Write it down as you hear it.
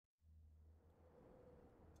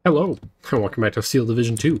Hello, and welcome back to Steel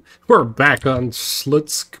Division 2. We're back on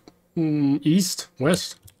Slutsk East,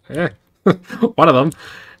 West, one of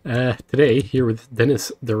them. Today, here with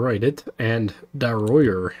Denis, DraRiorr, and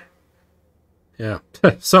DraRiorr. Yeah,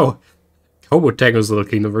 so, Hobo Tango's Little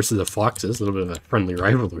Kingdom versus the Foxes, a little bit of a friendly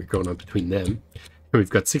rivalry going on between them. And we've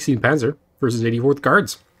got 16 Panzer versus 84th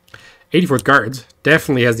Guards. 84th Guards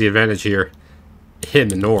definitely has the advantage here in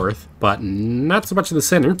the north, but not so much in the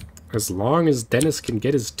center. As long as Denis can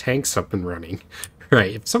get his tanks up and running.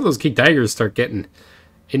 Right, if some of those key daggers start getting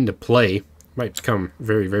into play, it might become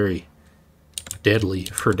very, very deadly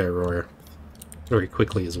for DraRiorr very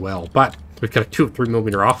quickly as well. But we've got a 2 of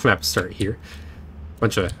 3mm off-map start here.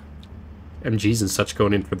 Bunch of MGs and such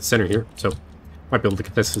going in for the center here, so might be able to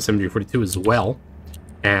contest this MG42 as well.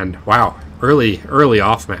 And wow, early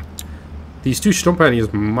off-map. These two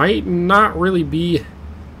Sturmpaniers might not really be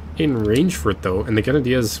in range for it though, and the good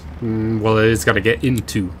idea is, well, it is got to get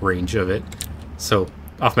into range of it, so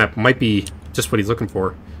off map might be just what he's looking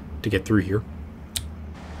for to get through here.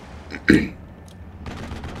 Yeah,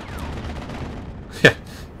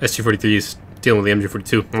 SG-43s dealing with the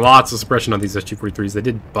MG-42. Lots of suppression on these SG-43s. They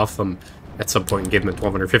did buff them at some point and gave them a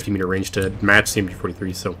 1250 meter range to match the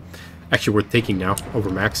MG-43, so actually worth taking now over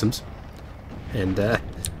Maxims. And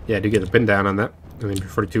yeah, I do get a pin down on that. The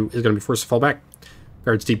MG-42 is going to be forced to fall back.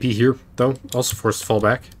 Guards DP here, though, also forced to fall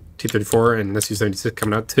back. T-34 and SU-76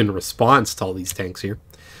 coming out in response to all these tanks here.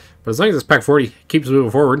 But as long as this Pak-40 keeps moving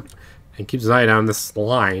forward and keeps his eye down this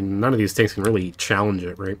line, none of these tanks can really challenge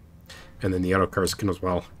it, right? And then the auto cars can as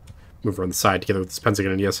well move around the side together with the Panzer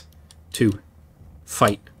grenadiers to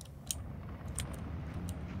fight.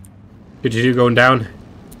 52 going down.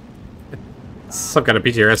 Some kind of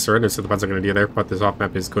PTRS surrenders to the Panzer grenadier there, but this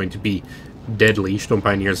off-map is going to be deadly.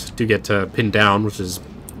 Sturmpioneers do get pinned down, which is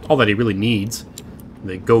all that he really needs.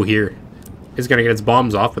 The go here is going to get its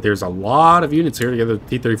bombs off, but there's a lot of units here to get the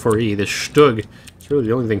T-34E. This Stug is really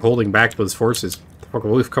the only thing holding back those forces. The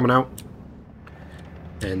Focke-Wulf coming out.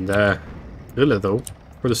 And, Lilla, though,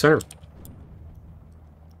 for the center.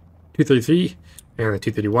 233 and the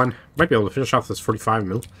 231 might be able to finish off this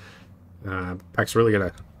 45mm. Pack's really going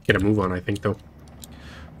to get a move on, I think, though.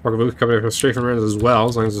 Focke-Wulf coming in with strafing runs as well,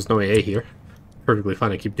 as long as there's no AA here. Perfectly fine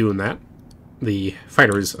to keep doing that. The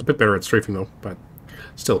fighter is a bit better at strafing, though, but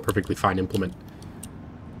still a perfectly fine implement.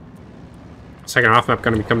 Second off-map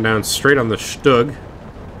going to be coming down straight on the Stug,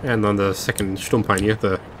 and on the second Sturmpanier,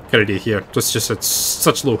 the Kennedy here. Just at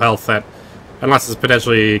such low health that, unless it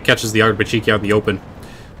potentially catches the Arbachiki out in the open,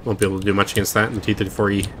 won't be able to do much against that. And the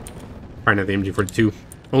T-34E, firing at the MG-42.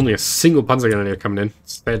 Only a single Panzer grenadier coming in.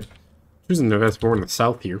 Instead, choosing to invest more in the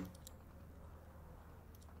south here.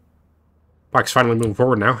 Pak's finally moving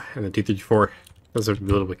forward now, and the T-34 does have to be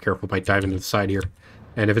a little bit careful by diving to the side here.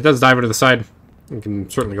 And if it does dive into the side, we can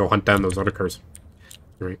certainly go hunt down those other cars.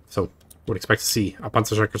 Alright, so would expect to see a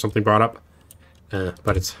Panzerschreck or something brought up,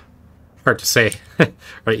 but it's hard to say.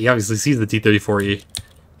 Right, he obviously sees the T-34E,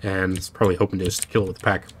 and is probably hoping to just kill it with the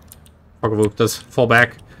Pak. Focke-Wulf does fall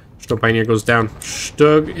back. Sturmpioneer goes down.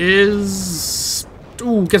 Stug is...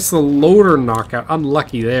 Ooh, gets the loader knockout.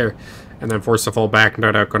 Unlucky there. And then forced to fall back.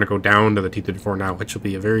 No doubt going to go down to the T-34 now, which will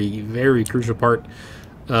be a very, very crucial part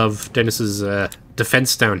of Denis's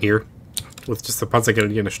defense down here. With just the Panzer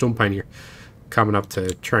and a Sturmpioneer coming up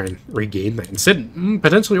to try and regain that. Instead,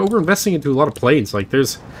 potentially over-investing into a lot of planes. Like,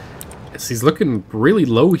 there's... He's looking really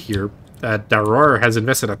low here. DraRiorr has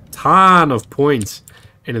invested a ton of points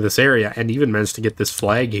into this area and even managed to get this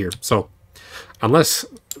flag here. So, unless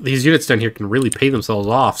these units down here can really pay themselves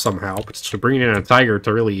off somehow, but to bring in a Tiger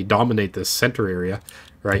to really dominate this center area,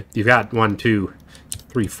 right? You've got 1, 2,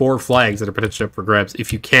 3, 4 flags that are potentially up for grabs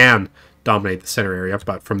if you can dominate the center area.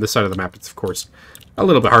 But from this side of the map, it's of course a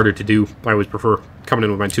little bit harder to do. I always prefer coming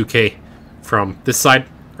in with my 2K from this side,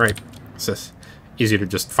 right? It's just easier to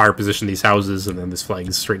just fire position these houses, and then this flag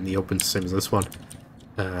is straight in the open, same as this one.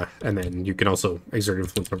 And then you can also exert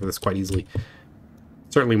influence over this quite easily.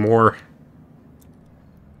 Certainly more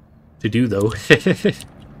to do, though.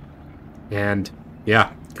 And,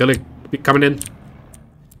 yeah, gonna be coming in.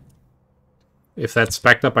 If that's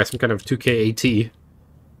backed up by some kind of 2K AT,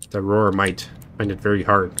 DraRiorr might find it very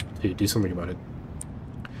hard to do something about it.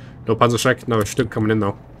 No Panzerschreck, another Stug coming in,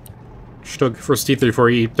 though. Stug first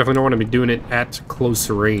T-34E. Definitely don't want to be doing it at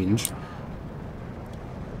close range.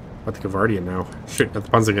 But the Gvardian now, shooting at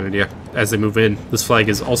the Panzer grenadier as they move in. This flag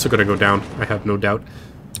is also going to go down, I have no doubt.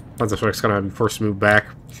 Panzerschreck's going to be forced to move back.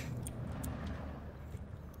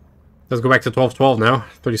 Does go back to 12-12 now.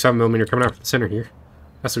 37mm coming out from the center here.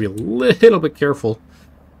 Has to be a little bit careful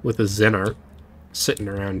with the Zenart sitting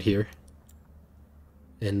around here.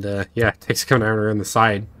 And, yeah, tanks coming out around the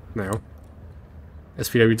side. now.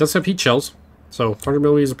 SPW does have heat shells, so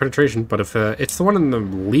 100mm of penetration, but if it's the one in the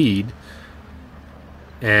lead,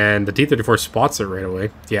 and the T-34 spots it right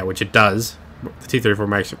away, yeah, which it does, the T-34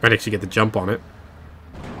 might actually get the jump on it.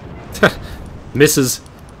 Misses,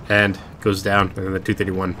 and goes down, and then the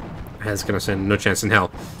T-31 has gonna stand no chance in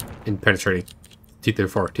hell in penetrating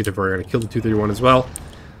T-34. T-34 are gonna kill the T-31 as well,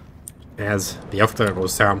 as the Alpha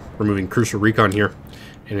goes down, removing crucial recon here,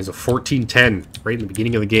 and it's a 14-10 right in the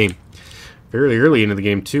beginning of the game. Fairly early into the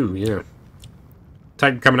game, too, yeah.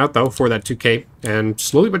 Time coming out, though, for that 2K, and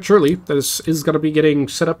slowly but surely, this is going to be getting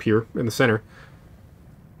set up here in the center.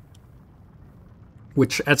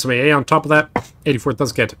 Which adds some AA on top of that. 84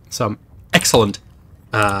 does get some excellent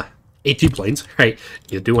AT planes, right?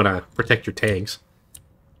 You do want to protect your tanks.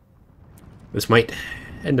 This might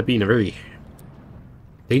end up being a very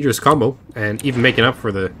dangerous combo, and even making up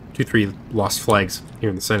for the 2-3 lost flags here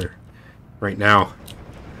in the center. Right now,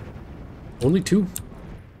 only 2?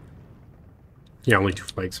 Yeah, only 2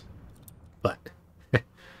 flags. But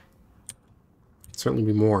certainly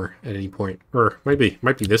be more at any point. Or might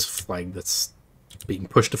be this flag that's being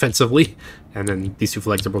pushed defensively, and then these 2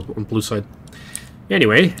 flags are both on the blue side.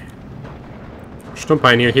 Anyway, Sturm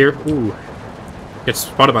Pioneer here. Ooh, gets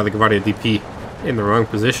spotted by the Gvard DP in the wrong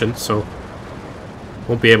position, so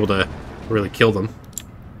won't be able to really kill them.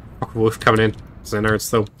 Wolf coming in. Zenards,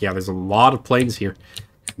 though. Yeah, there's a lot of planes here.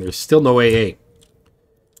 And there's still no AA.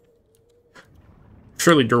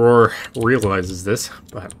 Surely DraRiorr realizes this,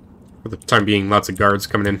 but for the time being, lots of guards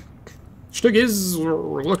coming in. Stug is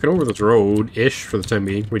looking over this road-ish for the time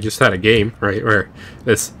being. We just had a game, right, where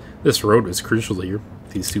this road was crucial here,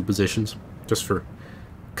 these 2 positions, just for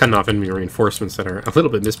cutting off enemy reinforcements that are a little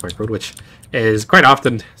bit mismicroed, which is quite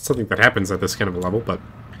often something that happens at this kind of a level, but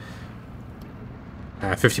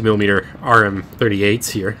 50mm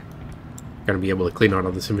RM38s here going to be able to clean out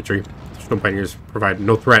all this infantry. Snow Pioneers provide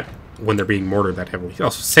no threat when they're being mortared that heavily.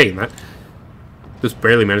 Also saying that, just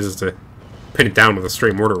barely manages to pin it down with a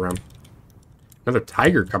stray mortar round. Another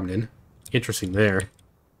Tiger coming in. Interesting there.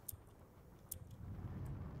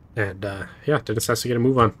 And, yeah, Denis has to get a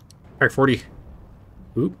move on. Pack 40.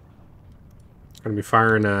 Oop. Gonna be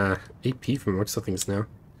firing, AP from the looks of things now.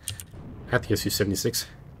 At the Su-76.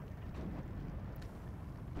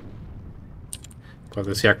 But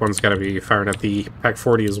this Yak one's gotta be firing at the Pack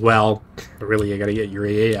 40 as well. But really, you gotta get your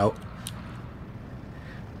AA out.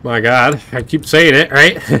 My god, I keep saying it,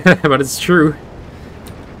 right? But it's true.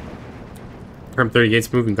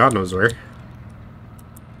 RM38's moving God knows where.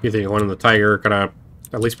 You think one of the Tiger gotta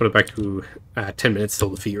at least put it back to 10 minutes till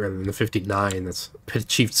defeat rather than the 59 that's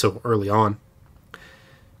achieved so early on.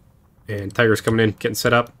 And Tiger's coming in, getting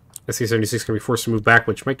set up. SC-76 gonna be forced to move back,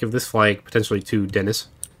 which might give this flag potentially to Denis.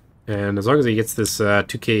 And as long as he gets this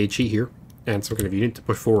 2K HE here, and some kind of unit to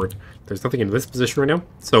push forward, there's nothing in this position right now,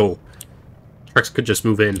 so trucks could just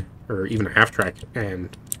move in, or even a half-track,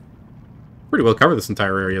 and pretty well cover this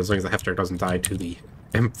entire area, as long as the half-track doesn't die to the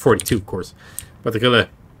M42, of course. But they're gonna,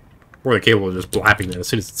 more than capable of just blapping that as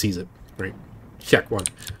soon as it sees it, right? Check one.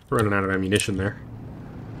 Running out of ammunition there.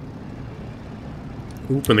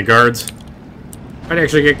 Oop, and the guards. I'd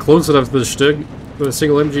actually get close enough to the Stug with a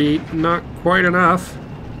single MG, not quite enough.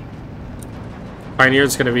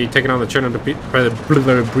 Pioneer's going to be taken on the chin by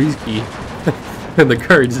the Breezy and the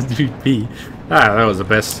guards DP. Ah, that was the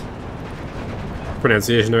best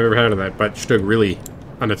pronunciation I've ever had of that. But Stug really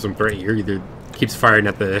under some threat here. Either keeps firing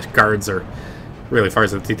at the guards or really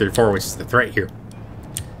fires at the T-34, which is the threat here.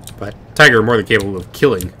 But Tiger more than capable of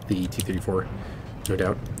killing the T-34, no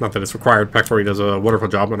doubt. Not that it's required. Pack 40 does a wonderful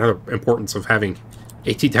job. Another importance of having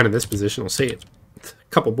a T-10 in this position. I'll say it a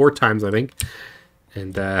couple more times, I think.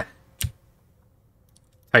 And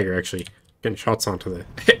Tiger actually getting shots onto the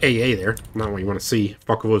AA there. Not what you want to see.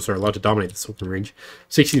 Focke-Wulfs are allowed to dominate this open range.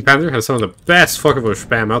 16th Panzer has some of the best Focke-Wulf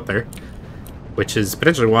spam out there, which is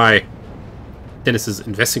potentially why Denis is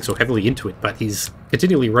investing so heavily into it, but he's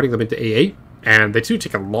continually running them into AA, and they do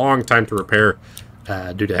take a long time to repair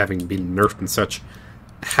due to having been nerfed and such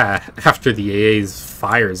after the AA's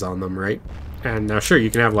fires on them, right? And now sure, you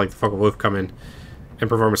can have like the Focke-Wulf come in and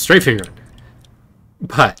perform a strafing run,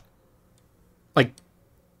 but like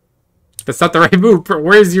that's not the right move.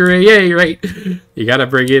 Where's your AA, right? You gotta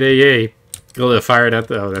bring in AA. Go to fire it at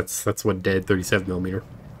the... Oh, that's what dead 37mm.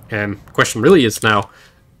 And the question really is now,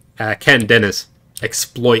 can Denis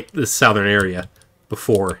exploit this southern area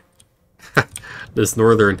before this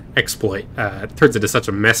northern exploit turns into such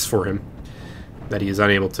a mess for him that he is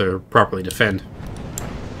unable to properly defend?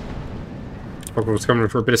 Focke was coming in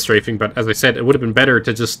for a bit of strafing, but as I said, it would have been better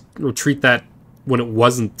to just retreat that when it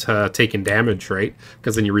wasn't taking damage, right?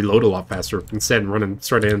 Because then you reload a lot faster. Instead, running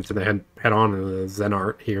straight into the head-on in the Zen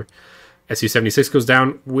art here. Su-76 goes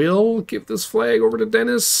down. We'll give this flag over to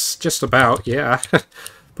Denis. Just about, yeah.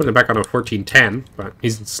 Putting it back on a 14-10, but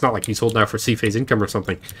it's not like he's holding out for C-phase income or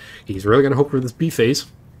something. He's really going to hope for this B-phase.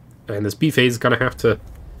 And this B-phase is going to have to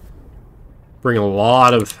bring a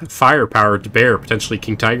lot of firepower to bear, potentially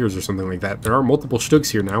King Tigers or something like that. There are multiple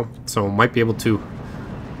Stugs here now, so might be able to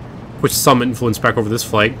push some influence back over this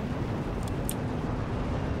flag.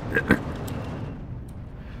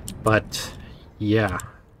 But, yeah.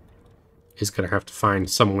 He's going to have to find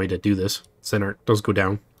some way to do this. Center does go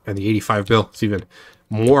down, and the 85 mil is even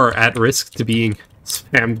more at risk to being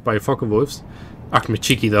spammed by Focke-Wulfs.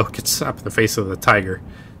 Akhmechiki, though, gets up in the face of the Tiger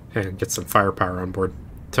and gets some firepower on board.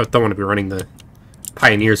 Don't want to be running the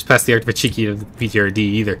Pioneers past the Akhmechiki to the PTRD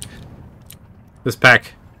either. This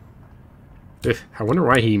pack, I wonder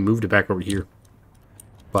why he moved it back over here.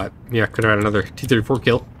 But, yeah, could have had another T-34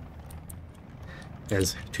 kill.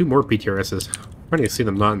 There's 2 more PTRSs. Funny to see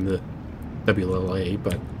them not in the WLA,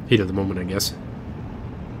 but heat of the moment, I guess.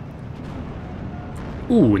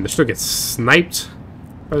 Ooh, and the Stug gets sniped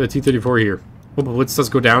by the T-34 here. Oh, but Blitz does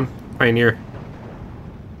go down. Pioneer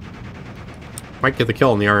might get the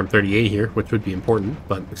kill on the RM-38 here, which would be important,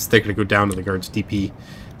 but it's still going to go down to the guard's DP,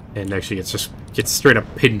 and actually gets straight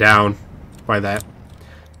up pinned down by that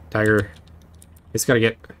Tiger. It's got to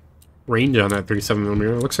get range on that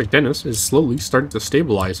 37mm. It looks like Denis is slowly starting to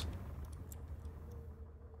stabilize.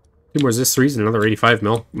 2 more Zis-3s and another 85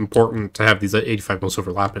 mil. Important to have these 85 mils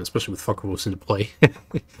overlapping, especially with Focke-Wulfs into play.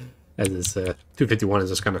 As this 251 is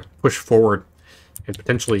just going to push forward and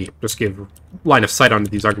potentially just give line of sight onto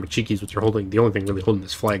these Akhmechikis, which are holding the only thing really holding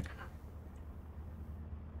this flag.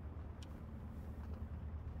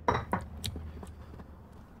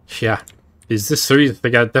 Yeah, these Zis-3s, they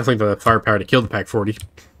got definitely the firepower to kill the Pac 40.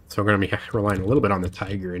 So we're going to be relying a little bit on the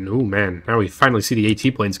Tiger. And oh man, now we finally see the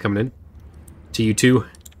AT planes coming in. TU2.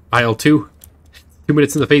 IL-2, 2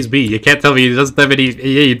 minutes in the phase B. You can't tell me he doesn't have any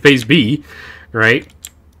AA in phase B, right?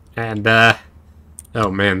 And,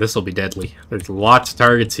 oh man, this will be deadly. There's lots of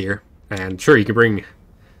targets here. And sure, you can bring,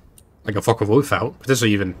 like, a Focke-Wulf out.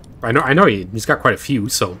 Potentially even, I know he's got quite a few,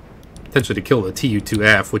 so potentially to kill the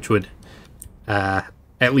TU-2F, which would,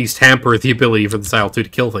 at least hamper the ability for this IL-2 to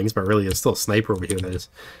kill things, but really there's still a sniper over here that is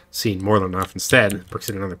seen more than enough instead. Brings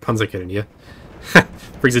in another Panzer idea.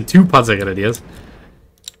 Brings in 2 Panzer ideas.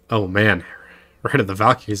 Oh man, right at the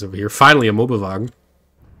Valkyries over here. Finally a Mobilwagen.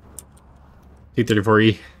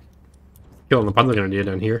 T-34E killing the Panzer idea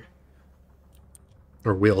down here.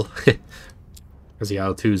 Or will. As the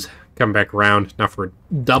IL-2's come back around, now for a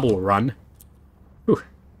double run. Whew.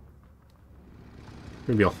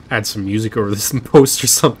 Maybe I'll add some music over this in post or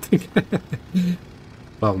something.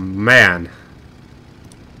 Oh man.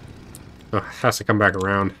 Oh, has to come back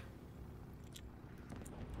around.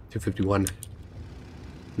 251.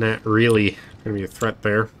 Not really going to be a threat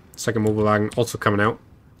there. Second Mobilwagen also coming out.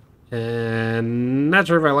 And not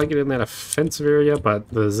sure if I like it in that offensive area, but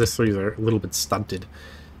the Zis-3s are a little bit stunted.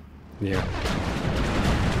 Yeah.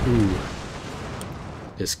 Ooh.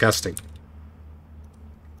 Disgusting.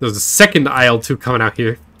 There's a second IL-2 coming out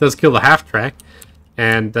here. Does kill the half-track.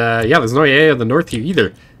 And, yeah, there's no AA on the north here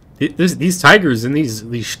either. These Tigers and these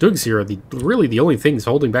Stugs here are really the only things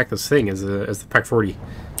holding back this thing as the Pac 40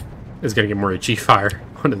 is going to get more HE fire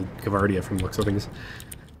onto the Gvardia from the looks of things.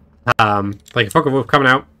 Like a Focke-Wulf coming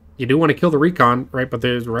out, you do want to kill the Recon, right? But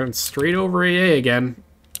they're running straight over AA again,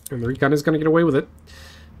 and the Recon is going to get away with it.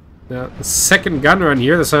 Now, the second gun run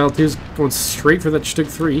here, this IL-2 is going straight for that Stug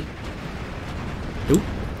 3. Oop.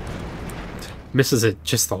 Misses it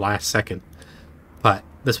just the last second. But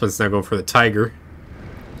this one's now going for the Tiger.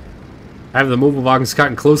 I have the Mobilwagens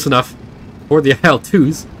gotten close enough for the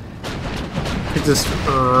IL-2s. Just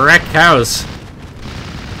wreck house.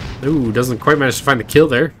 Ooh, doesn't quite manage to find the kill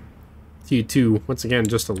there. TU2, once again,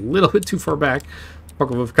 just a little bit too far back.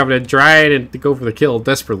 Focke-Wulf coming in, trying to go for the kill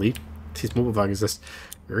desperately. These Mobilwagens just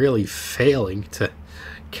really failing to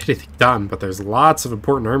get anything done, but there's lots of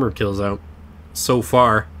important armor kills out so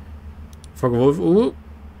far. Focke-Wulf, ooh.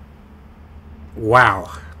 Wow.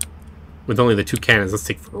 With only the 2 cannons, let's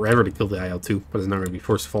take forever to kill the IL-2, but it's not going to be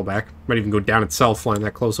forced to fall back. Might even go down itself, flying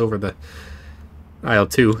that close over the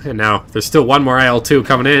IL-2, and now there's still 1 more IL-2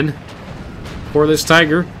 coming in for this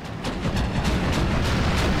Tiger.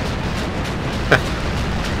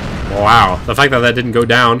 Wow, the fact that that didn't go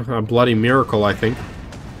down, a bloody miracle, I think.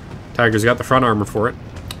 Tiger's got the front armor for it.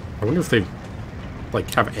 I wonder if they,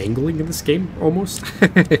 like, have angling in this game, almost.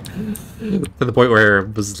 To the point where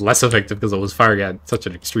it was less effective because it was firing at such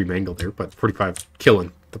an extreme angle there, but 45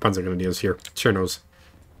 killing the Panzer Grenadiers here. Cherno's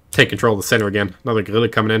take control of the center again. Another guerrilla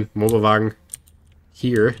coming in. Mobilwagen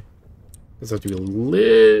here. Just have to be a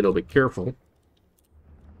little bit careful.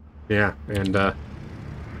 Yeah, and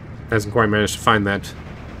hasn't quite managed to find that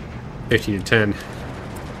 15 to 10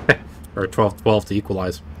 or 12 to 12 to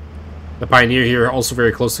equalize. The Pioneer here also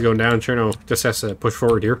very close to going down. Cherno just has to push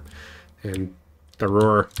forward here, and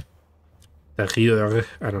DraRiorr,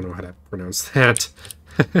 I don't know how to pronounce that.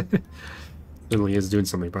 Certainly is doing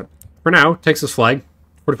something, but for now takes his flag.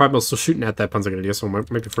 45 mil still shooting at that Panzer Grenadier, so might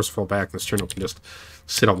be forced to fall back. This Cherno can just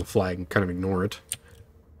sit on the flag and kind of ignore it.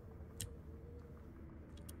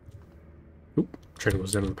 Oop, Cherno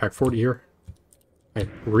goes down to the Pack 40 here.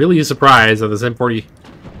 I'm really surprised that this M40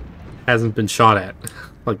 hasn't been shot at,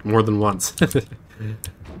 like, more than once.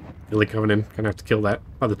 Really coming in, gonna have to kill that.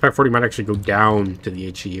 Oh, the Pack 40 might actually go down to the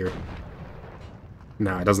HE here.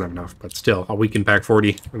 No, it doesn't have enough, but still, I'll weaken Pack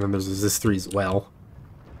 40, and then there's this 3 as well.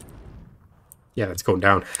 Yeah, that's going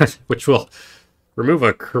down, which will remove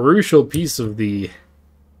a crucial piece of the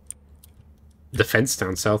defense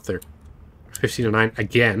down south there. 15 to 9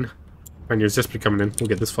 again. Pioneer's just coming in. We'll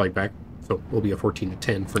get this flag back, so we'll be a 14 to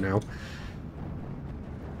 10 for now.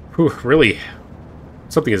 Whew, really,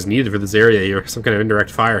 something is needed for this area here. Some kind of indirect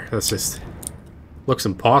fire. That's just looks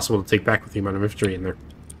impossible to take back with the amount of infantry in there.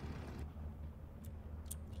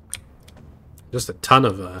 Just a ton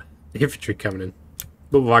of infantry coming in.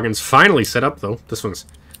 Mobilwagen's finally set up, though. This one's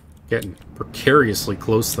getting precariously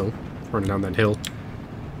close, though, running down that hill.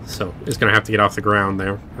 So it's going to have to get off the ground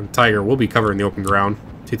there. And the Tiger will be covering the open ground.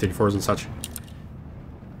 T-34s and such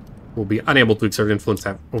will be unable to exert influence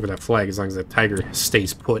over that flag as long as the Tiger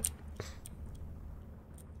stays put.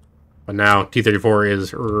 But now T-34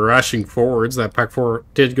 is rushing forwards. That Pack 4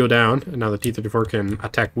 did go down, and now the T-34 can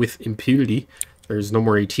attack with impunity. There's no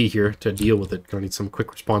more AT here to deal with it. Gonna need some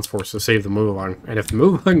quick response force to save the Mobilwagen. And if the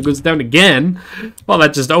Mobilwagen goes down again, well,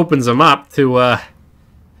 that just opens them up to,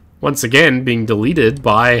 once again, being deleted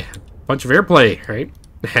by a bunch of airplay, right?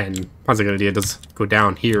 And Panzer Grenadier does go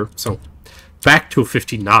down here, so back to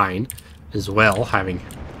 59 as well, having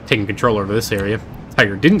taken control over this area.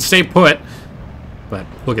 Tiger didn't stay put, but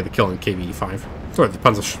look at the kill on KV-5. Or the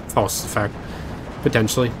Panzer Faust, in fact,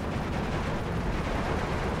 potentially.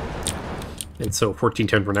 And so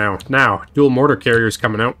 14-10 for now. Now, dual mortar carriers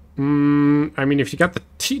coming out. I mean, if you got the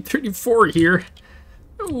T-34 here,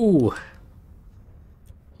 ooh,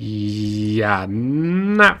 yeah,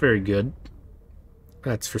 not very good.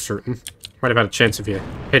 That's for certain. Might have had a chance if you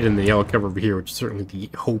hit in the yellow cover over here, which is certainly the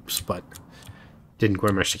hopes, but didn't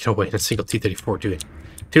quite manage to get away in a single T-34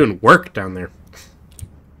 doing work down there.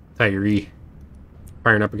 Tiger E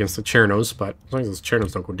firing up against the Chernos, but as long as those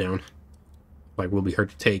Chernos don't go down, like, will be hard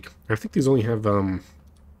to take. I think these only have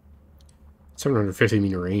 750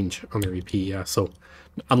 meter range on their EP, yeah, so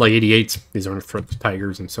unlike 88s, these aren't a threat to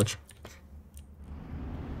Tigers and such.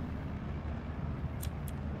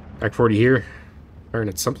 Pack 40 here, firing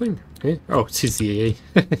at something. Eh? Oh, it's CCAA.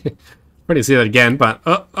 Ready to see that again, but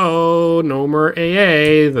uh-oh, no more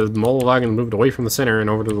AA. The Mobilwagen moved away from the center and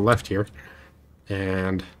over to the left here.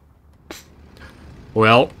 And,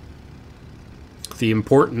 well, the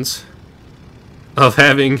importance of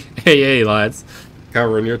having AA, lads,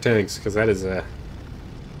 covering your tanks, because that is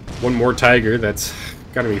one more Tiger that's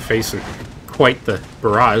got to be facing quite the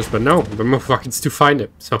barrage. But no, the Mobilwagens do find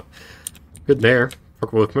it, so good there.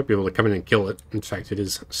 Focke-Wulf might be able to come in and kill it. In fact, it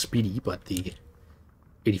is speedy, but the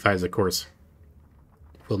 85s, of course,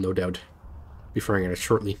 will no doubt be firing at it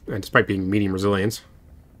shortly. And despite being medium resilience,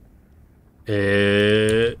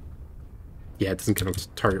 yeah, it doesn't get on to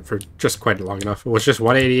target for just quite long enough. It was just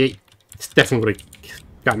 188. It's definitely would have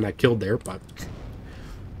gotten that killed there, but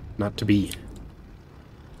not to be.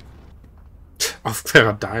 Off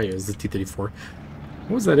clear die is the T-34. What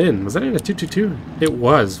was that in? Was that in a 222? It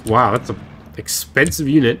was. Wow, that's a expensive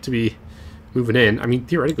unit to be moving in. I mean,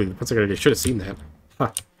 theoretically, the Panzer Grenadier should have seen that.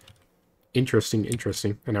 Huh. Interesting,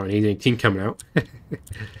 interesting. And now an 818 coming out.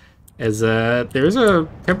 As there's a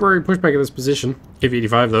temporary pushback in this position.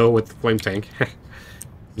 KV-85, though, with the flame tank. It's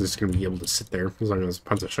just going to be able to sit there as long as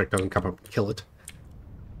Panzer Strike doesn't come up and kill it.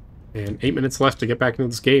 And 8 minutes left to get back into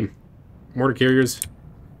this game. Mortar carriers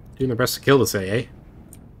doing their best to kill this AA.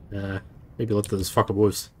 Maybe let those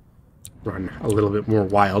Focke-Wulfs run a little bit more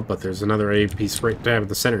wild, but there's another A piece right dab at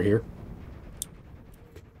the center here.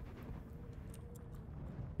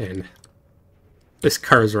 And this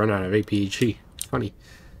car's run out of APHE. Funny.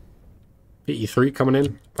 PE3 coming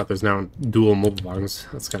in, but there's now dual Mobilwagens.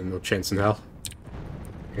 That's got no chance in hell.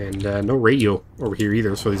 And no radio over here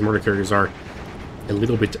either, so these mortar carriers are a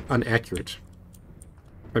little bit inaccurate.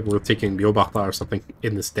 Maybe we're taking Biobachla or something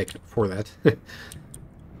in this deck for that.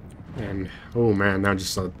 And, oh man, now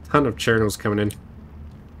just a ton of Chernos coming in.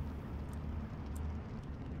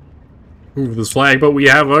 Move this flag, but we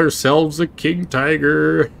have ourselves a King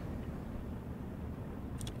Tiger.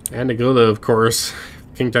 And a Gvard, of course.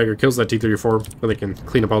 King Tiger kills that T-34, but they can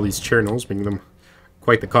clean up all these Chernos, making them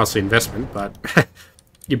quite the costly investment, but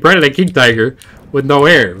you bred a King Tiger with no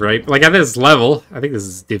air, right? Like, at this level, I think this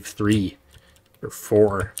is Div 3 or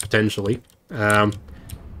 4, potentially.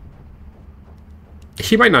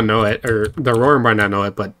 He might not know it, or the Roar might not know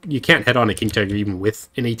it, but you can't head on a King Tiger even with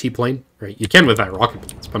an AT plane, right? You can with that rocket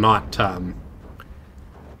planes, but not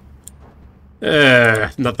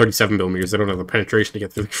 37 millimeters. They don't have the penetration to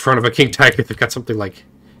get through the front of a King Tiger. They've got something like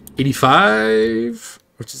 85,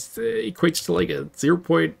 which is equates to like a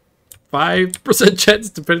 0.5% chance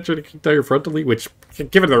to penetrate a King Tiger frontally, which,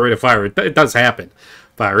 given the rate of fire, it does happen.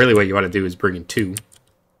 But really what you want to do is bring in two.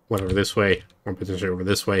 One over this way, one potentially over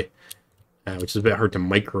this way. Which is a bit hard to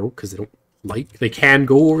micro, because they can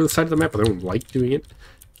go over the side of the map, but they don't like doing it.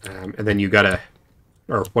 And then you gotta,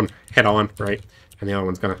 or one head on, right? And the other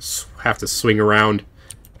one's gonna have to swing around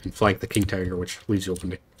and flank the King Tiger, which leaves you open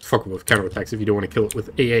to fuck with counterattacks if you don't want to kill it with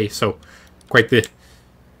AA. So, quite the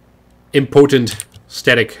impotent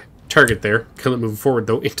static target there. Kill it moving forward,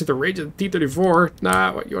 though, into the range of the T-34.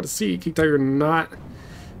 Not what you want to see. King Tiger not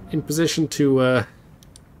in position to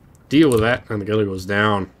deal with that. And the gunner goes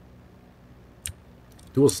down.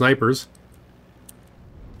 Dual snipers.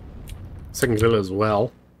 Second Gvard as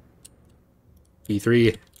well.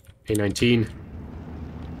 E3, A19.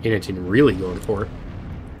 A19 really going for it.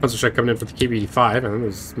 Panzer shot coming in for the KB85, and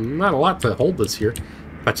there's not a lot to hold this here.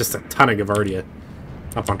 But just a ton of Gvardia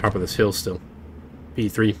up on top of this hill still.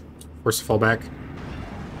 P3, forced to fall back.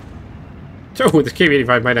 So the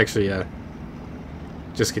KB85 might actually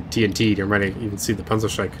just get TNT'd, or might even see the Panzer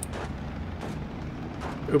strike.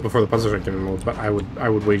 Before the Panzer strike can unload, but I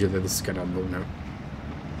would wager that this is gonna unload now.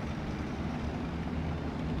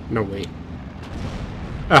 No way.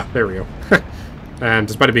 Ah, there we go. And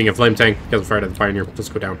despite it being a flame tank, he hasn't fired at the Pioneer,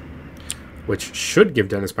 just go down. Which should give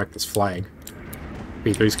Denis back this flag.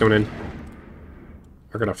 B3's coming in.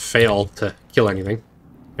 Are gonna fail to kill anything.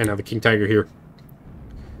 And now the King Tiger here.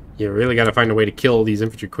 You really gotta find a way to kill these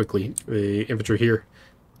infantry quickly. The infantry here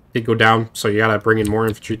did go down, so you gotta bring in more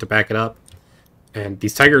infantry to back it up. And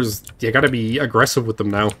these Tigers, you gotta be aggressive with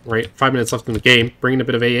them now, right? 5 minutes left in the game. Bring in a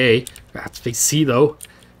bit of AA. That's what they see, though,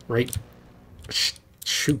 right?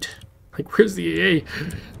 Shoot. Like, where's the AA?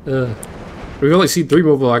 We've only seen 3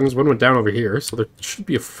 mobile wagons. One went down over here, so there should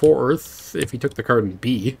be a 4th if he took the card in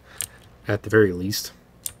B, at the very least.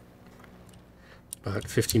 But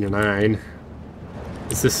 15 to 9.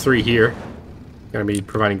 It's this 3 here. Gonna be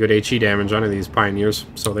providing good HE damage onto these Pioneers,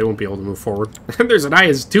 so they won't be able to move forward. And there's an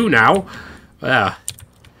IS-2 now. Yeah,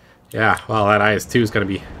 well, that IS-2 is going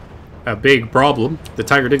to be a big problem. The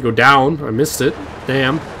Tiger did go down. I missed it.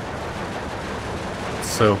 Damn.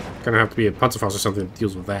 So, going to have to be a Panzerfaust or something that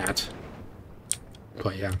deals with that.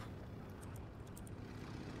 But, yeah.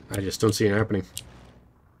 I just don't see it happening.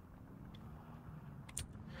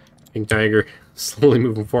 King Tiger slowly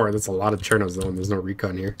moving forward. That's a lot of Chernos, though, and there's no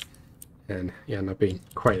recon here. And, yeah, not being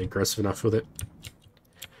quite aggressive enough with it.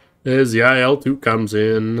 As the IL-2 comes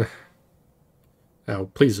in... Oh,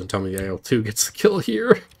 please don't tell me the IL-2 gets the kill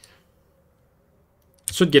here.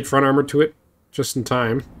 Should get front armor to it, just in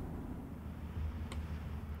time.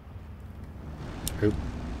 Oh,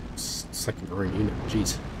 second marine unit,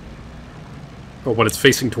 jeez. Oh, but it's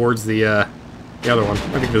facing towards the other one.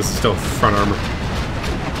 I think this is still front armor.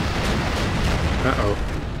 Uh-oh.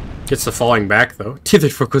 Gets the falling back, though.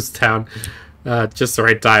 T-34 goes down. Just the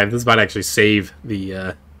right time. This might actually save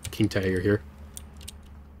the King Tiger here.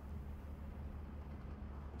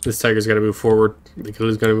 This Tiger's got to move forward. The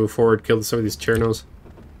Gvard's got to move forward, kill some of these Chernos.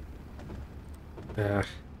 I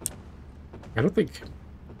don't think...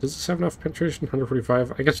 Does this have enough penetration?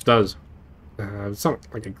 145? I guess it does. It's not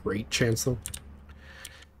like a great chance, though.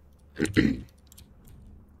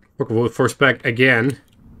 Force back again.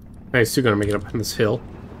 IS-2 gonna make it up on this hill.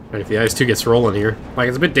 And if the IS-2 gets rolling here... Like,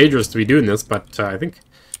 it's a bit dangerous to be doing this, but I think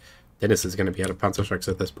Denis is gonna be out of Panzer strikes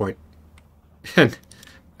at this point. And...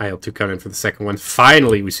 IL-2 coming in for the second one.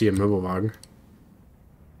 Finally, we see a Mobilwag.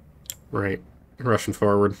 Right. Rushing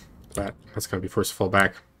forward. But that's going to be forced to fall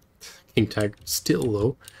back. King Tiger still,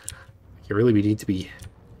 though. You really need to be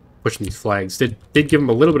pushing these flags. Did give him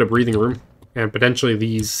a little bit of breathing room. And potentially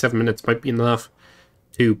these 7 minutes might be enough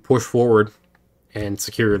to push forward and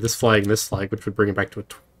secure this flag and this flag, which would bring it back to a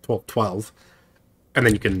 12-12. And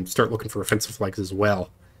then you can start looking for offensive flags as well.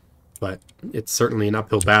 But it's certainly an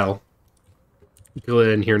uphill battle. Get it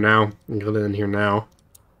in here now. Get it in here now.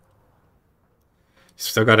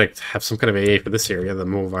 Still got to have some kind of AA for this area. The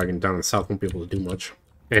Movagen down in the south won't be able to do much.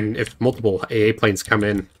 And if multiple AA planes come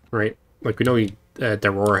in, right? Like we know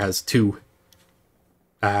DraRiorr has two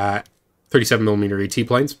 37mm AT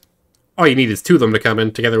planes. All you need is two of them to come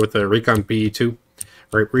in together with the Recon PE2.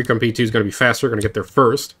 Right, Recon PE2 is going to be faster, going to get there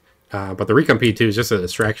first. But the Recon PE2 is just a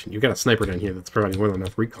distraction. You've got a sniper down here that's providing more than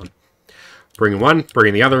enough recon. Bring in one, bring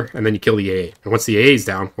in the other, and then you kill the AA. And once the AA is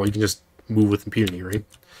down, well, you can just move with impunity, right?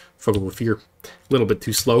 Focus with fear. A little bit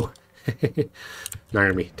too slow. Not going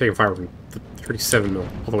to be taking fire from 37mm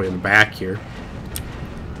all the way in the back here.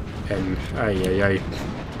 And,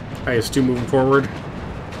 IS-2 moving forward.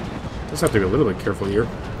 Just have to be a little bit careful here.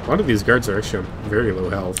 A lot of these guards are actually on very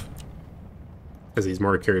low health, as these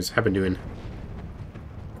mortar carriers have been doing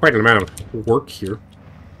quite an amount of work here.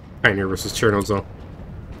 Pioneer versus Chernows, though.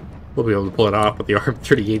 We'll be able to pull it off, but the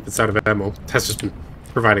ARM-38 that's out of ammo has just been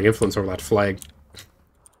providing influence over that flag.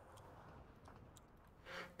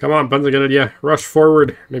 Come on, Panzer Grenadier, rush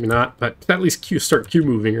forward. Maybe not, but at least start Q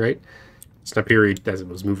moving, right? It's not period as it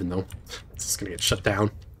was moving, though. It's just going to get shut down.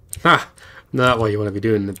 Not what you want to be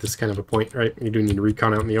doing at this kind of a point, right? You do need to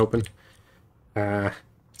recon out in the open.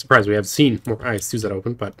 Surprised we haven't seen more IS-2s that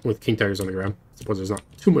open, but with King Tigers on the ground, I suppose there's not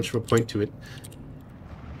too much of a point to it.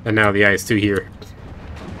 And now the IS-2 here.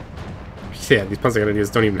 Yeah, these Panzer Grenadiers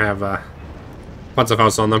don't even have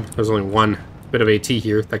Panzerfaust on them. There's only one bit of AT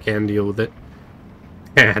here that can deal with it.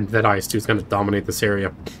 And that IS-2 is going to dominate this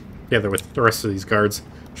area. Together with the rest of these guards,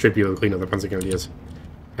 should be able to clean up the Panzer Grenadiers.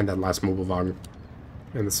 And that last mobile wagon.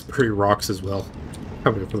 And the Superior Rocks as well.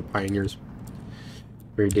 Coming up for the Pioneers.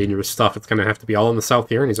 Very dangerous stuff. It's going to have to be all in the south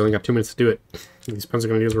here, and he's only got 2 minutes to do it. These Panzer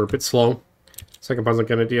Grenadiers were a bit slow. Second Panzer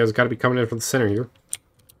Grenadier has got to be coming in from the center here.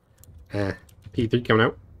 P3 coming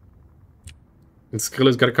out. And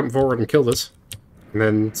Skrilla's got to come forward and kill this. And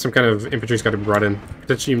then some kind of infantry's got to be brought in.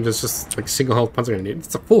 Potentially even just like single health Panzer Grenadier.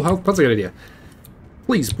 It's a full health Panzer Grenadier.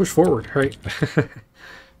 Please push forward, right?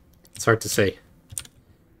 It's hard to say.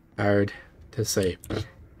 Hard to say.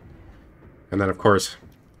 And then, of course,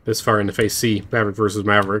 this far into Phase C, Maverick versus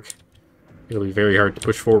Maverick. It'll be very hard to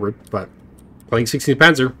push forward, but playing 16th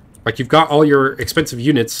Panzer, like you've got all your expensive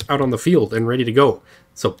units out on the field and ready to go.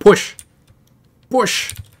 So push!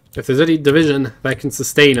 Push! If there's any division that can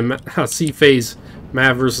sustain a C phase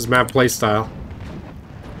Mav versus Mav playstyle,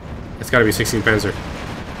 it's got to be 16th Panzer.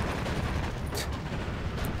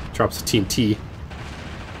 Drops a TNT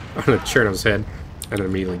on a Chernow's head, and then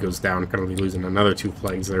immediately goes down, currently losing another 2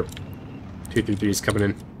 flags there. 233's coming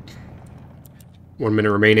in. 1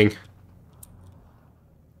 minute remaining.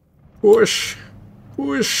 Push!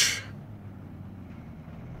 Push!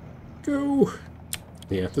 Go!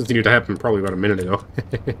 Yeah, this needed to happen probably about a minute ago.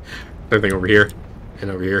 Everything over here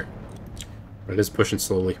and over here. But it is pushing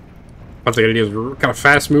slowly. Panzer Grenadier is kind of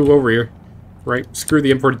fast move over here. Right? Screw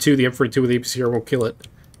the M42. The M42 with the APCR won't kill it.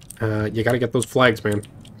 You gotta get those flags, man.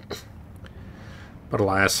 But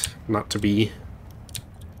alas, not to be.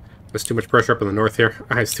 There's too much pressure up in the north here.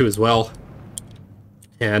 IS-2 as well.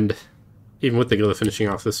 And even with the Guerrilla finishing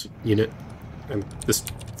off this unit, and this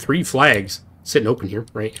 3 flags sitting open here,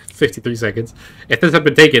 right? 53 seconds. If this had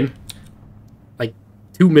been taken like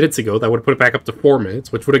 2 minutes ago, that would have put it back up to 4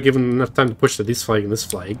 minutes, which would have given enough time to push to this flag and this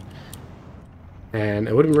flag. And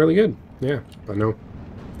it would have been really good. Yeah, but no.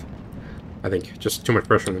 I think just too much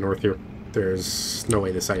pressure in the north here. There's no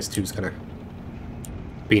way this IS-2 is going to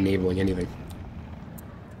be enabling anything.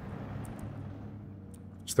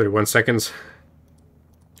 Just 31 seconds.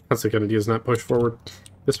 What's it going to do is not push forward.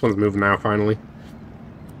 This one's moving now, finally.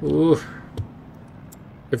 Ooh.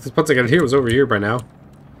 If this Panzer Grenadier was over here by now,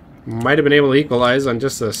 might have been able to equalize on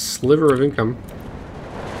just a sliver of income.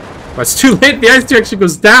 But it's too late. The IS-2 actually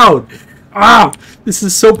goes down. Ah! This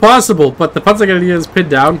is so possible. But the Panzer Grenadier is pinned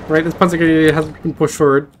down, right? This Panzer Grenadier hasn't been pushed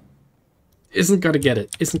forward. Isn't going to get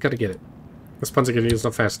it. Isn't going to get it. This Panzer Grenadier is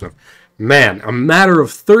not fast enough. Man, a matter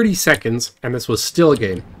of 30 seconds, and this was still a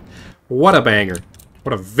game. What a banger.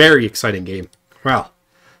 What a very exciting game. Well,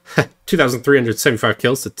 2,375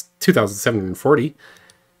 kills to 2,740.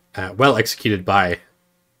 Well executed by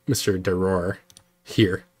Mr. DraRiorr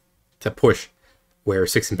here to push where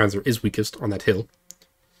 16th Panzer is weakest on that hill.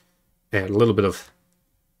 And a little bit of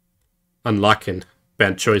unluck and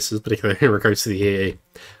bad choices, particularly in regards to the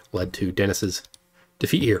AA, led to Denis's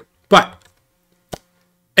defeat here. But,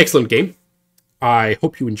 excellent game. I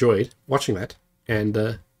hope you enjoyed watching that,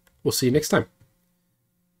 and we'll see you next time.